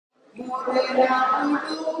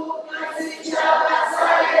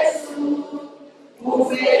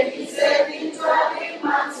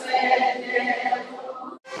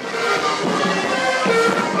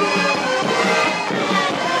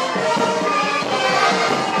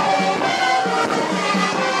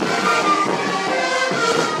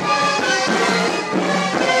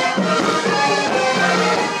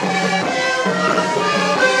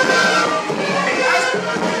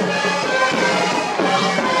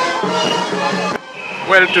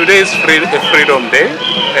Well, today is Freedom Day.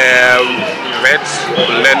 We've had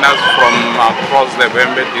learners from across the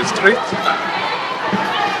Vembe district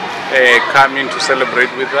coming to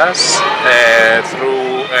celebrate with us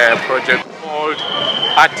through a project called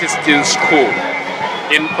Artist in School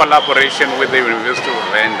in collaboration with the University of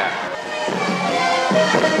Venda.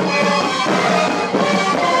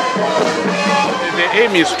 The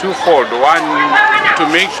aim is twofold. One, to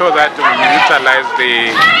make sure that we utilize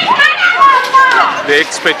the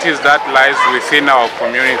expertise that lies within our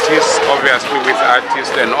communities, obviously with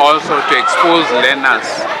artists, and also to expose learners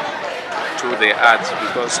to the arts,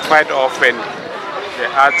 because quite often the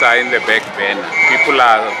arts are in the back burner. People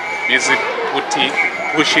are busy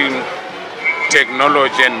pushing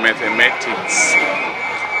technology and mathematics,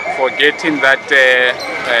 forgetting that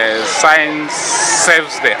science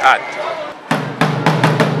serves the art.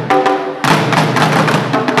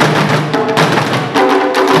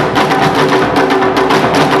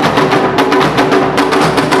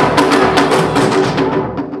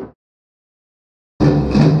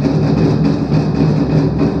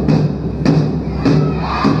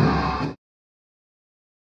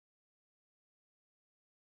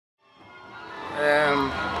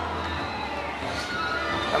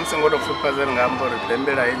 I'm saying what of President Gambo,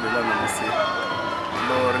 Bembera in the Lamanasi,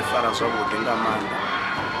 Lord Faraswa would Manda.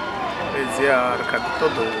 Ezia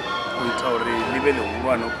Catoto, with our living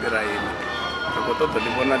one of the Rain, the Cototo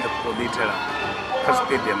Libona the Politera,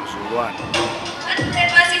 Caspedium, one.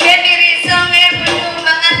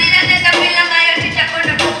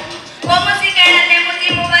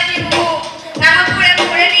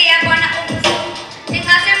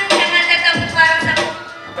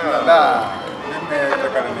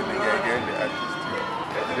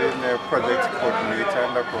 Project coordinator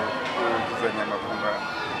and kuzanya mafunga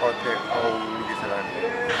ote au ligisalani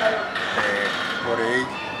orei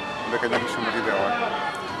mbekanya kushumulira wana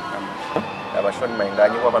abashoni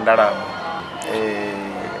mainganyi kwa bandaramu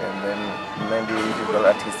and then many individual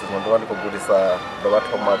artists wanda kugurisa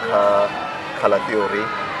babatoma color theory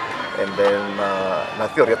and then na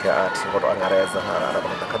theory of art what angareza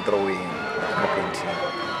na drawing na painting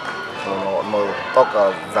no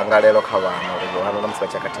toka zangalelo khabana ro na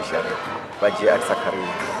msachakatisha baji aksakari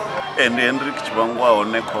and Henrik Chibangwa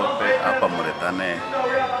onekope apa muretane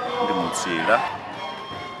ndi mutsila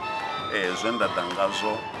zwenda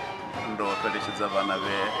dangazo ndo pelechedza vana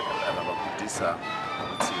ve abakutisa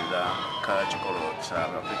mutsila kha chikolo cha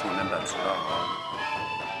fhethu hune nda dzula hone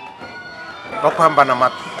bakuhambana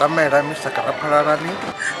matamela misakara phalalani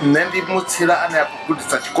nne ndi mutsila ane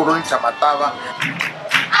akugudisa chikoloni cha Matava.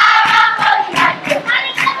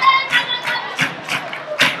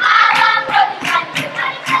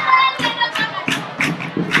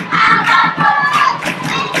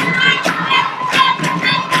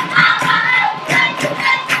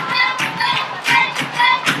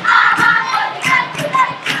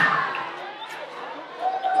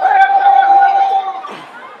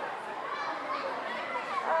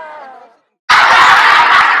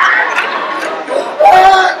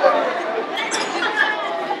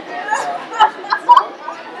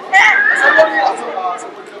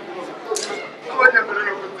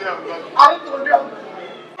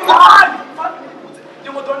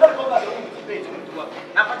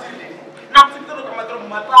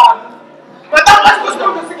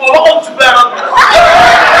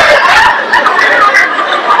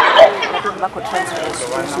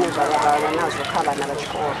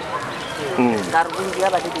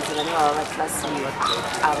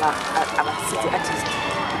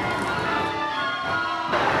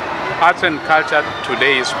 Arts and culture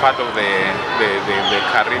today is part of the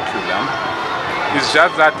curriculum. It's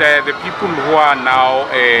just that the people who are now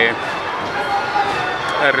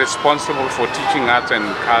responsible for teaching arts and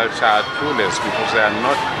culture are clueless because they are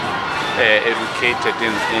not educated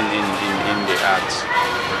in the arts.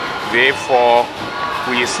 Therefore,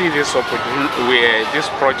 we see this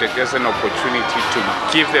project as an opportunity to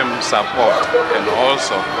give them support and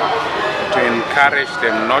also to encourage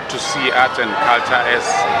them not to see art and culture as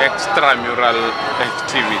extramural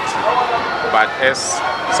activity, but as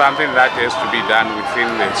something that has to be done within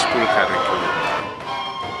the school curriculum.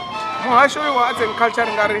 muhasho wa arts and culture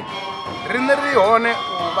ri nga ri riṋe ri hone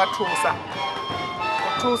u vha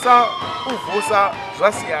thusa u vusa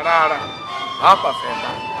zwa sialala hafha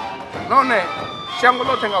Venḓa nahone shango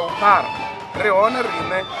ḽoṱhe nga vhuphara ri hone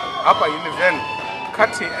riṋe hafha Univen kha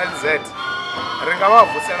TLZ ri nga vha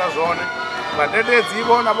vusela zwone vhadededzi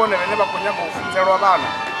vho na vhone vhane vha khou nyaga u funzelwa vhana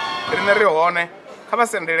riṋe ri hone kha vha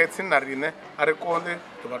sendele tsini na riṋe a ri konḓi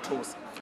u vha thusa.